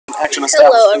action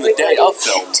Hello established in the day everybody. of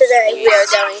film. Today we are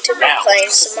going to be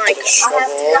playing some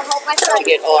Minecraft. To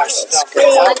get all our stuff. There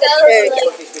we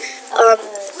go.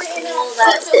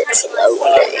 It's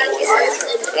loading.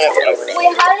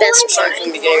 The best part. From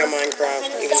the beginning of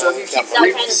Minecraft. So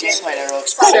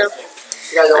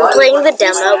I'm playing the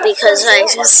demo because I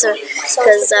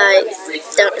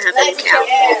don't have an account.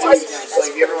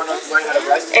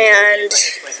 And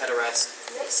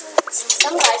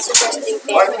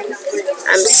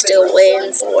I'm still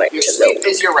waiting for it to load.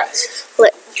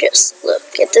 Let's just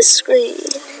look at the screen.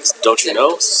 Don't you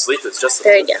know? Sleep is just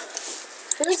There you go.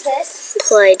 Who's this?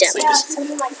 Play demo. You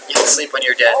can sleep when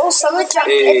you're dead. Oh, someone jumped.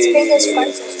 It's biggest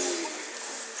person.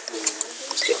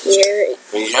 Here.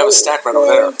 you have a stack right over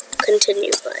there.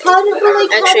 Continue playing.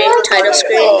 Actually, title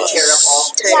screen.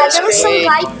 Title screen.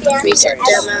 Reset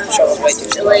demo.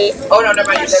 Delete. Oh no,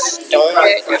 never mind. Don't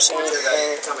There you go.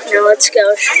 Now let's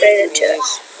go straight into it.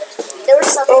 there was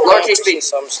something. Lowercase b.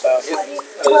 some stuff.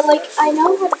 Well, like, I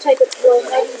know how to type it. Well,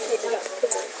 I didn't type it up.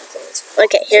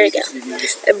 Okay, here we go.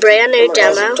 A brand new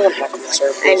demo. Don't hack the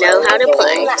server. I know how to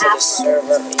play. To the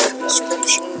server in the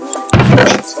description.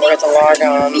 So we're going to log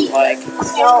on, like,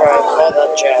 subscribe, all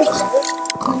that jazz.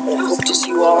 And I hope to see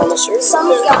you all on the server.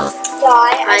 Some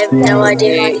guy I have no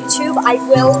idea. on YouTube. I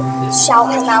will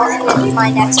shout him out in my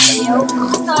next video.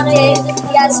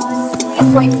 He has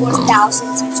 3.4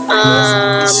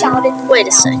 subscribers. He shouted Wait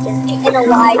a second. in a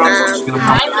live when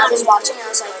I was watching. I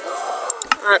was like,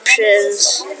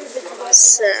 Options.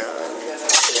 Sound.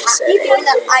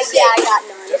 I got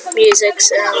none. Music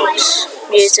sounds.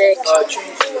 Music.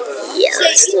 Yeah,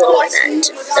 let's lower that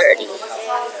to 30.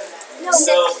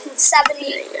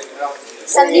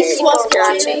 70 people are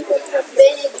watching.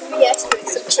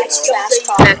 Some chicks trash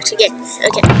talk. Back to game.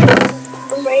 Okay.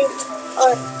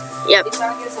 Yep.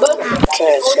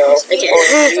 Okay, so... Okay.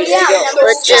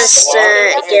 Let's just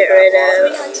get rid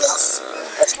of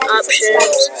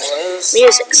options.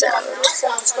 Music sound.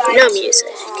 No music.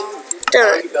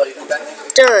 Done.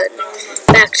 Done.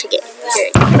 Back to game.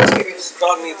 Here we go.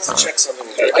 God needs to check something.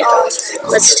 Here we go.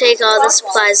 Let's take all the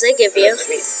supplies they give you.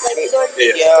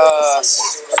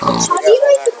 Yes.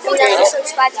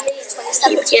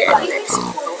 Keep getting it.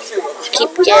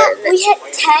 Keep getting We it. hit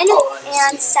 10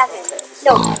 and 7.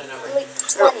 No, wait,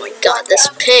 20. Oh my god, this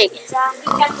pig.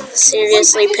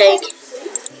 Seriously, pig.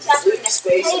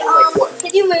 Hey,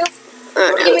 can you move?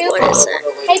 Oh no, what is that?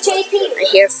 Hey, JP. I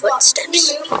hear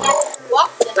footsteps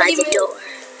by the door.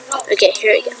 Okay,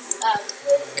 here we go.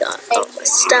 Got all my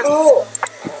stuff.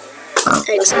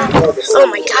 Exit. Oh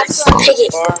my god, piggy.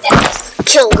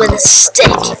 Kill with a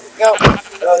stick.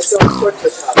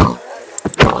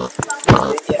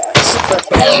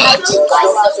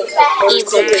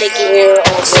 Evil piggy.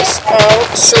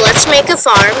 So let's make a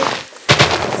farm.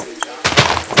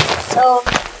 So,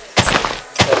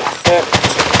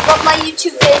 but my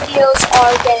YouTube videos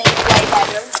are getting way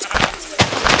better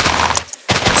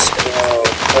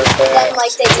than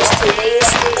like they used to. They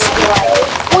used to be like,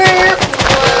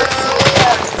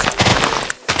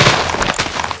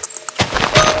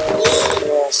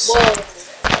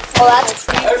 well, that's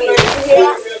creepy.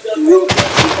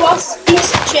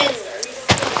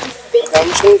 I'm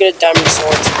just gonna get a diamond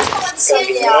sword. So,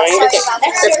 yeah, Okay,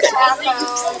 that's good.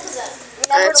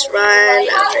 Let's run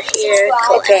over here,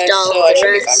 collect all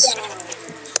the rest.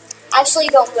 Actually,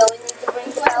 you don't really need to ring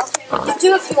the bell. You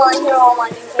do if you want to hear all my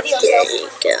new videos. There you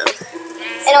go.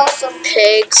 And also,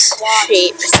 Pigs,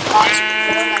 sheep.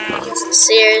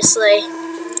 Seriously?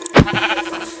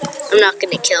 I'm not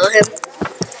gonna kill him.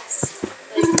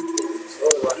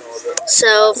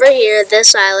 So over here,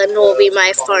 this island will be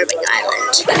my farming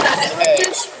island.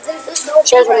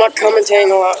 Sorry if I'm not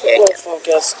commentating a lot, more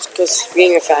focused, because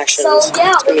being a faction so is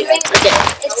yeah, gonna be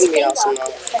it's gonna be awesome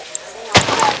though.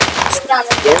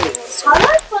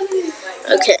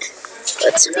 Okay,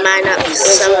 let's mine up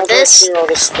some of this.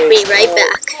 Be right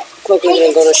back. Quickly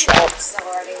gonna go to shop.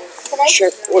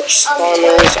 Check which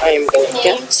spawners I am gonna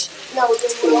get. Yeah.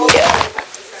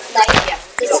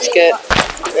 Let's get.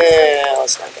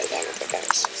 Let's not get that with the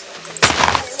guys.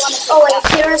 Oh, and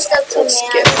here's the command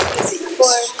for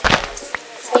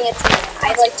saying it.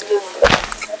 I like to do it.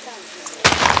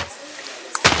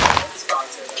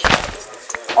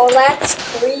 Oh, that's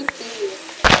creepy.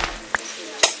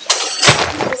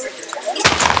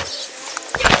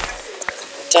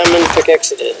 Diamond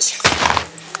pickaxe it is.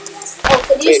 Oh,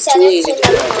 could you Wait, set too it easy to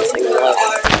do everything left.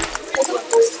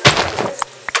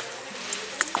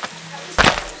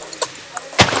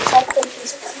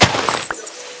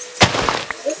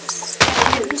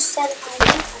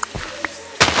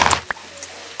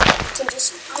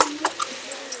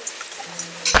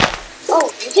 Oh,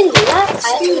 you can do that?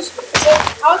 I just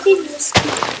Okay,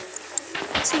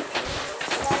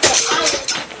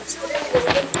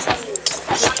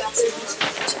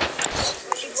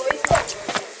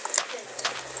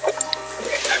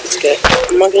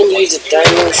 I'm not going to use a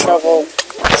diamond shovel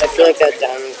because I feel like that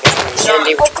diamond is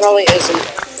handy, which probably isn't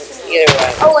either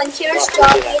way. Oh, and here's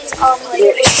Johnny's You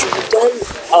know what I should have done?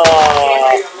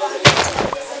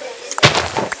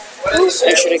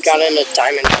 I should have gotten a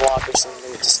diamond block or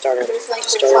something to start it.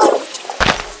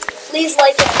 Please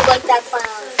like if you like that plan.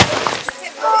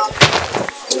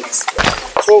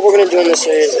 So what we're going to do in this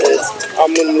series is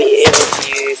I'm going to be able to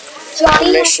use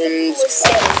permissions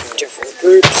of different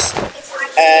groups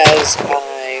as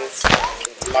I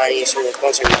get money. So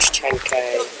once I reach 10k,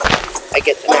 I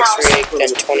get the next rig,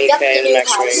 then 20k, the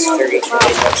next rig, 30k,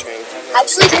 the next rig.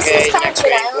 Actually, this is 30k, kind of next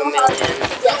good. rig, I 1 don't know how million,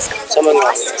 to get something along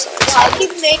those lines. I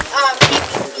can make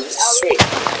Sweet.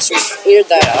 So we cleared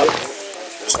that up.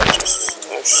 So just,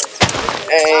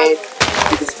 and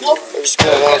we're just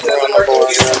going to walk around the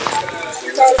border.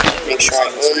 Make sure I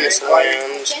own this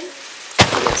land.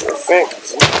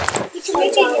 Perfect.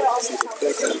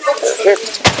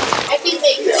 Perfect.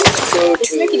 Now let's go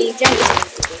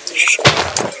to shop.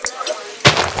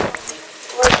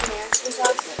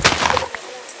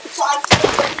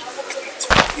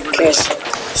 Okay,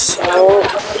 so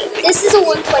this is a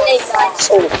 1.89.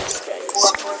 oh,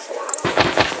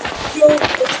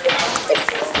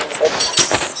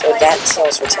 so that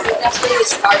sells for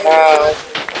 $10. Cow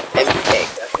and pig.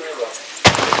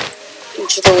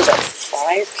 Each of those are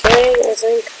 5k, I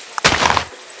think.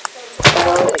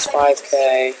 Cow is 5k.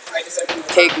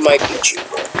 Pig might be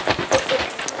cheaper.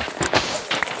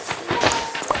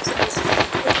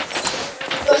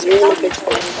 Is there even a pig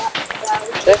spawner?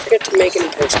 Did I forget to make any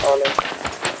pig spawner?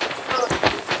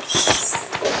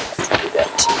 Do that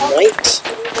tonight.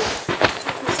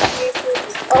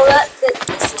 Oh,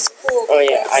 this is cool. Oh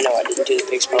yeah, I know I didn't do the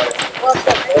pig spawner. Well,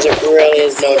 Because it really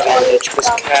is no advantage, because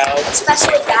cow...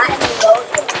 especially that and the road.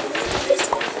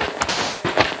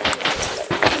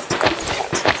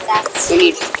 We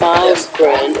need 5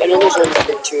 grand. I know there's one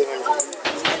for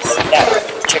 200. Yeah,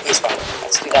 chicken spawn.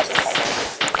 Let's do that for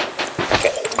 5.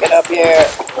 Okay, let's get up here.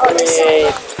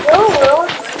 Hooray.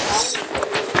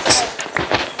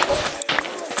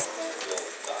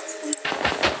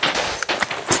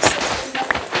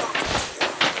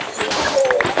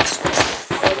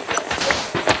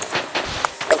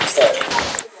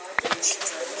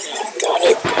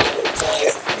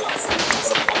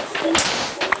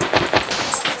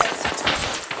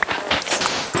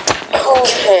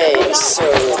 Okay, so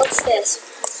What's this?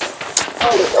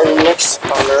 our next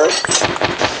spawner,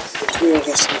 we're going to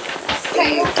do some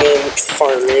in-game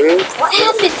farming. What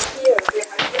happened here?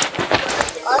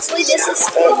 Honestly, this is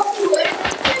good.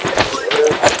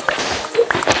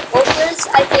 Workers,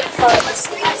 I think, are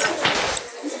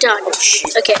Done.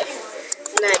 Okay.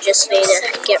 And I just need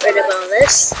to get rid of all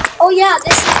this. oh yeah,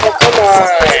 this is the Come on!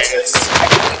 I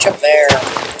can reach up there.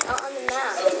 not on the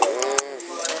map.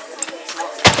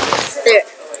 There.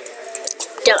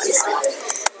 Done.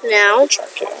 Now, I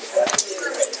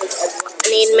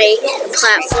need to make a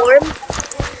platform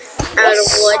out of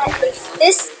wood.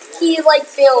 This he like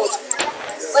built,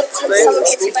 but to some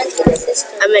expensive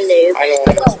system. I'm a noob. I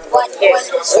don't know. No, what? Here.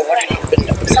 So what happened?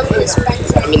 Some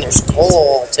expensive. I mean, there's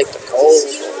coal. I'll take the coal.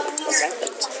 What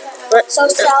happened? What? So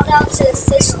shout out to the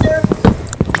sister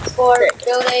for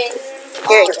building.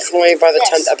 Here you go. Hopefully by the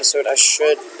 10th episode, I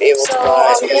should be able to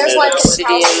buy Here's one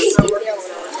obsidian.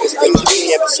 In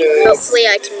the episode, Hopefully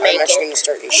I can make I'm actually it. going to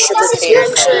start a sugarcane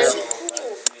farm.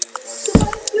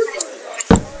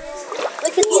 We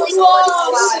can sing one.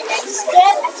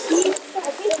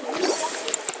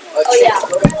 Oh yeah.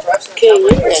 Okay,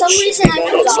 For some reason I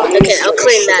forgot. Okay, I'll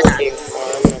clean that up.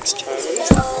 Farm next time.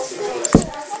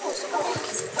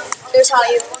 Here's how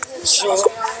you. So,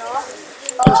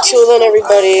 until then,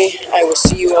 everybody, I will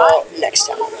see you all next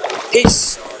time.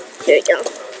 Peace. Here we go.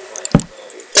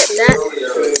 Get that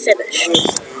finished.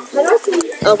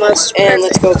 Almost And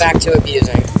let's perfect. go back to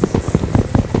abusing.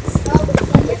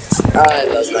 I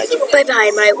love my job. Bye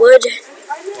bye, my wood.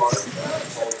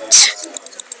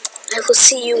 I will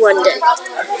see you one day.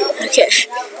 Okay.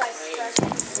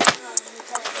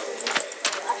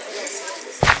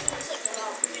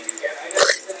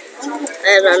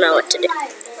 I don't know what to do.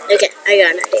 Okay, I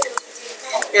got an idea.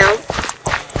 Now,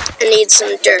 I need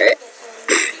some dirt.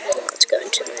 Let's go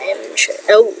into my inventory.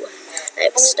 Oh, I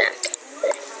have a stack.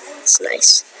 There. It's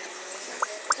nice.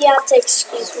 You have to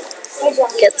excuse me.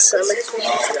 Get some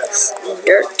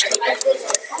dirt.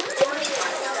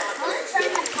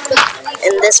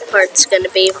 And this part's going to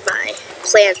be my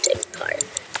planting part.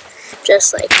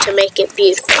 Just like to make it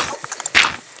beautiful.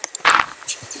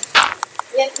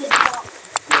 Here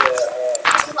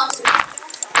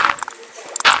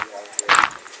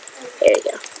we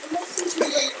go.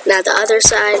 Now the other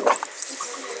side.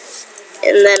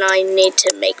 And then I need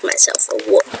to make myself a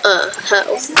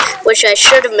hoe, which I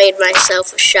should have made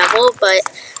myself a shovel, but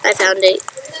I found it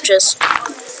just,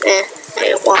 I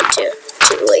didn't want to,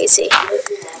 too lazy.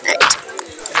 Right.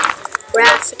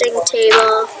 Crafting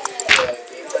table.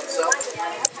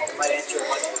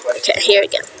 Okay, here we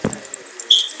go.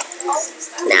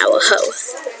 Now a hoe.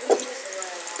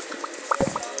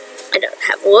 I don't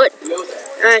have wood.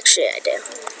 Actually, I do.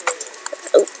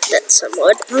 Oh, that's some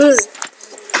wood.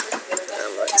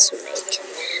 Let's make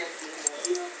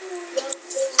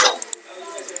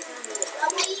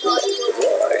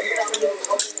more.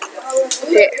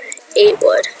 There, 8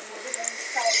 wood.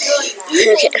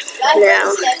 Okay, now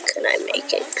can I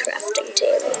make a crafting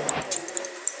table?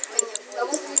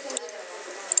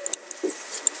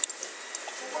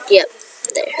 Yep,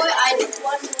 there.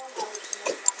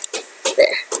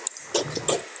 There.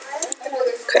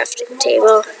 Crafting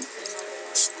table.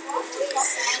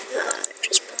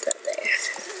 Just put that there.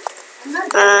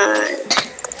 And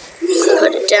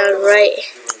put it down right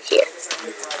here.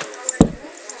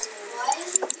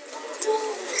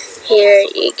 Here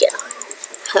you go.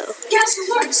 Oh.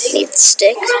 Need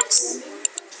stick.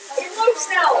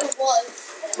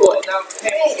 Wood.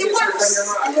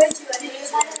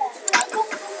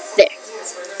 There.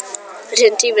 I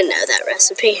didn't even know that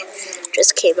recipe.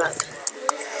 Just came up.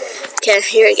 Okay,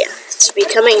 here we go. It's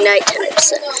becoming nighttime,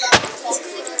 so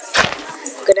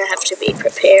I'm gonna have to be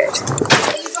prepared.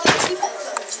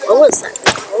 What was that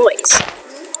noise?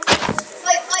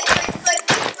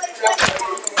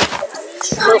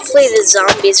 Hopefully the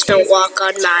zombies don't walk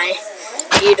on my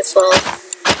beautiful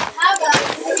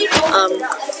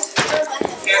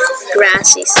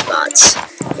grassy spots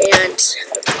and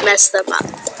mess them up.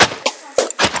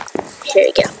 Here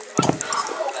we go.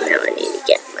 Now I need to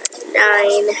get my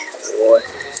 9 wood.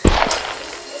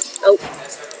 Oh,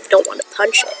 don't want to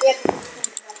punch it.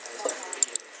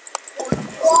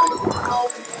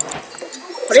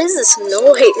 What is this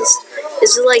noise?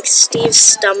 Is it like Steve's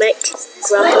stomach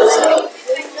grumbling?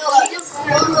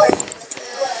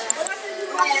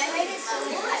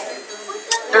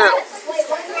 Oh,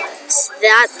 it's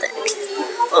that thing.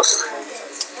 Ugh.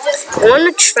 I want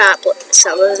to trap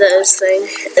some of those things,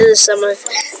 some of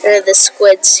the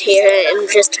squids here, and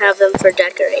just have them for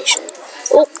decoration.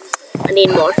 Oh, I need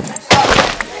more.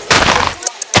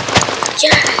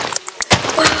 Yeah.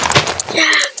 Whoa.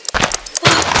 Yeah.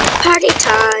 Whoa. Party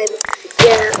time.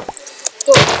 Yeah.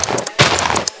 Whoa.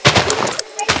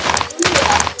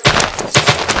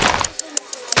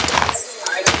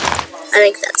 I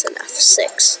think that's enough.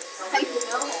 6.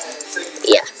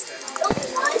 Yeah.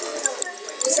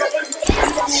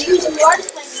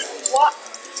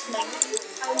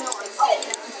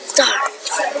 Darn.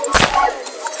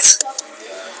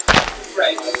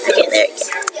 Okay, there you go.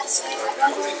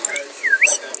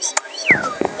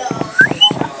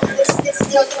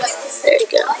 There you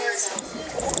go.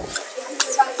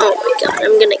 Oh my god,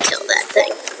 I'm gonna kill that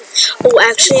thing. Oh,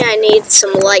 actually I need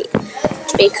some light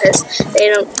because they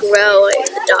don't grow in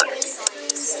the dark.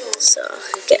 So,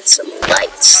 get some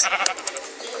lights.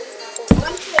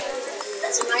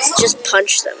 Just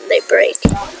punch them, they break.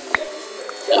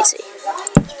 Easy.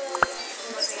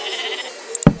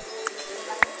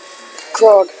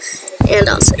 Krog, And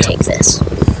also take this.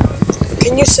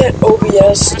 can you set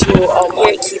OBS to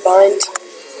keybind?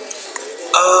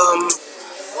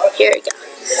 Here we go.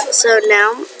 So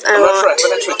now I want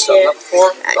to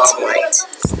add some lights.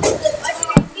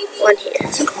 One here. I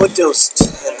think Windows 10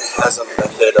 has a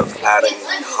method of adding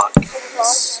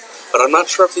hotkeys, but I'm not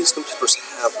sure if these computers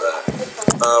have that.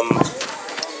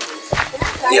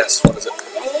 Yes, what is it?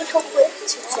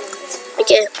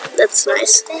 Okay, that's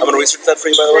nice. I'm going to research that for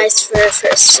you, by the way. Nice for a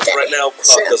first step. Right now,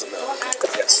 Clock doesn't know.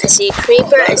 Yes. I see a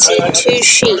creeper, I see 2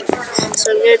 sheep. So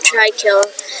I'm going to try kill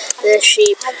the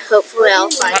sheep. Hopefully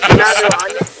I'll find another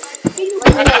one.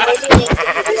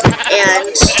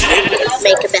 And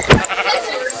make a bed.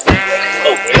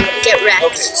 Get wrecked.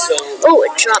 Okay, so... Oh,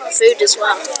 it dropped food as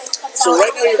well. So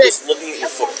right now you're just looking at your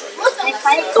foot,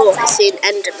 right? Oh, I see an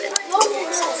enderman.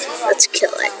 Let's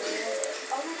kill it.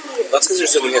 That's because you're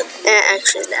zooming in.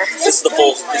 Actually, no. This is the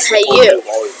full... Hey, you. Of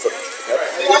all your footage,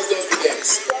 okay?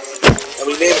 And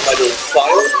we made it by doing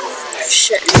fire.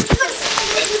 Shit.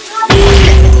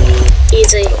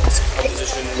 Easy.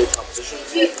 Composition, new composition.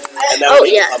 And now Oh,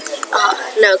 we yeah.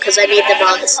 No, because I need them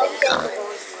all the same color.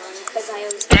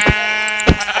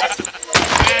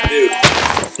 Dude,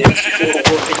 if you were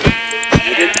working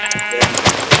needed, then...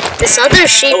 This This other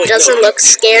sheep doesn't look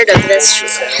scared of this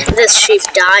sheep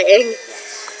dying.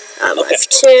 I have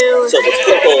 2. So let's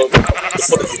put the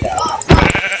footage down.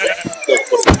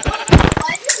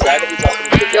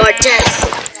 Your death.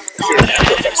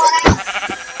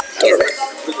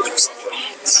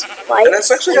 And it's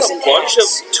actually got a bunch of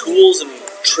tools and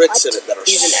tricks in it that are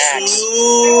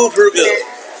super good.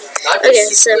 Okay,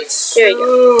 so here we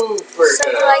go.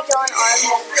 So do I go on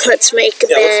arm? Let's make a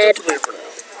bed.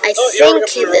 I think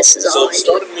this is all I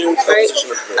start a need. new Right?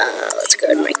 Let's go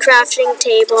to my crafting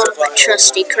table, my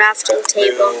trusty crafting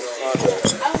table.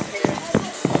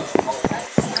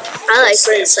 I like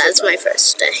this as my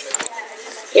first day.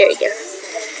 Here we go.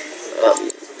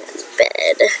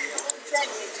 Bed.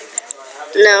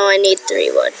 No, I need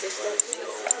 3 wood.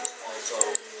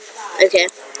 Okay.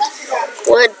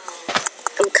 Wood.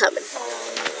 I'm coming.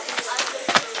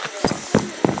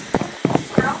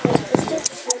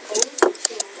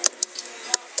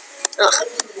 Ugh,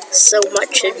 so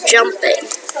much jumping.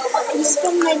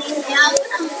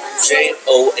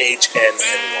 JOHNNY.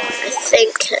 I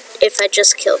think if I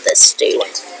just kill this dude.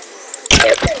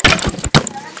 Yep.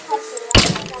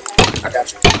 I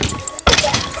got you.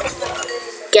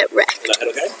 Get wrecked. Is that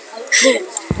okay?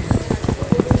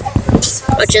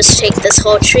 I'll just take this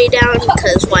whole tree down,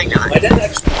 because why not? My dad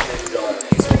actually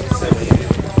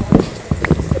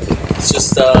it's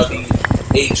just the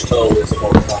HO is a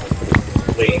more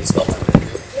common way to spell that.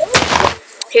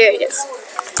 Here it is.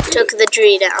 Took the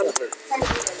tree down.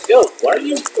 Yo, why are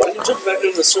you jumping back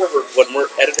into the server when we're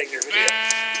editing your video?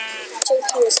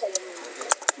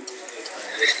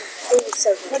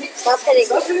 Stop hitting.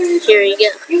 Here we go.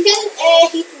 You can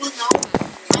hit me now.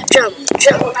 Jump,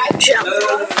 jump, jump.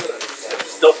 No.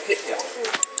 Don't hit him.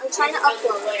 I'm trying to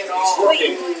upload.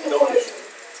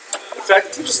 In fact,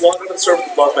 if you just log into the server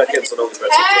and log back in so nobody's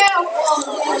messing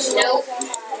with you. No.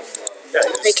 Yeah,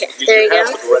 Okay, there you go.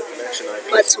 have the direct connection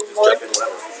ID. Let's Just wood. check in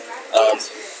whatever.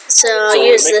 So I'll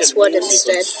use this wood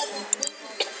instead.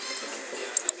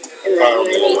 And then I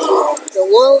need the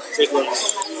wool.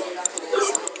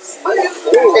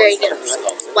 There you go.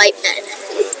 White bed.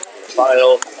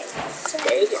 File.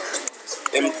 There you go.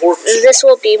 Import. And this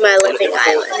will be my living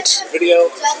island. Video.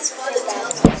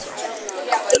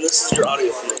 And this is your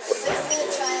audio from the recording.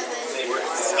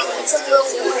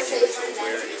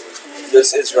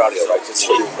 This is your audio, right? This is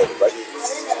your recording, right?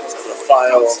 The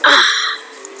file.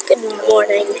 Good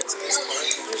morning.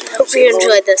 Hope you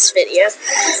enjoyed this video.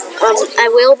 I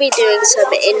will be doing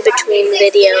some in-between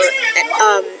video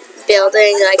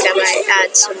building, like I might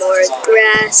add some more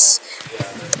grass.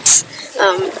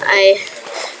 I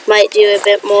might do a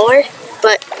bit more,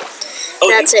 but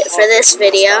that's it for this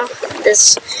video.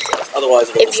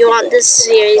 If you want this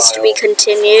series to be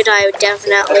continued, I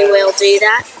definitely will do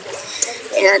that.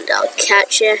 And I'll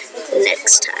catch you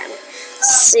next time.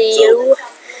 See you.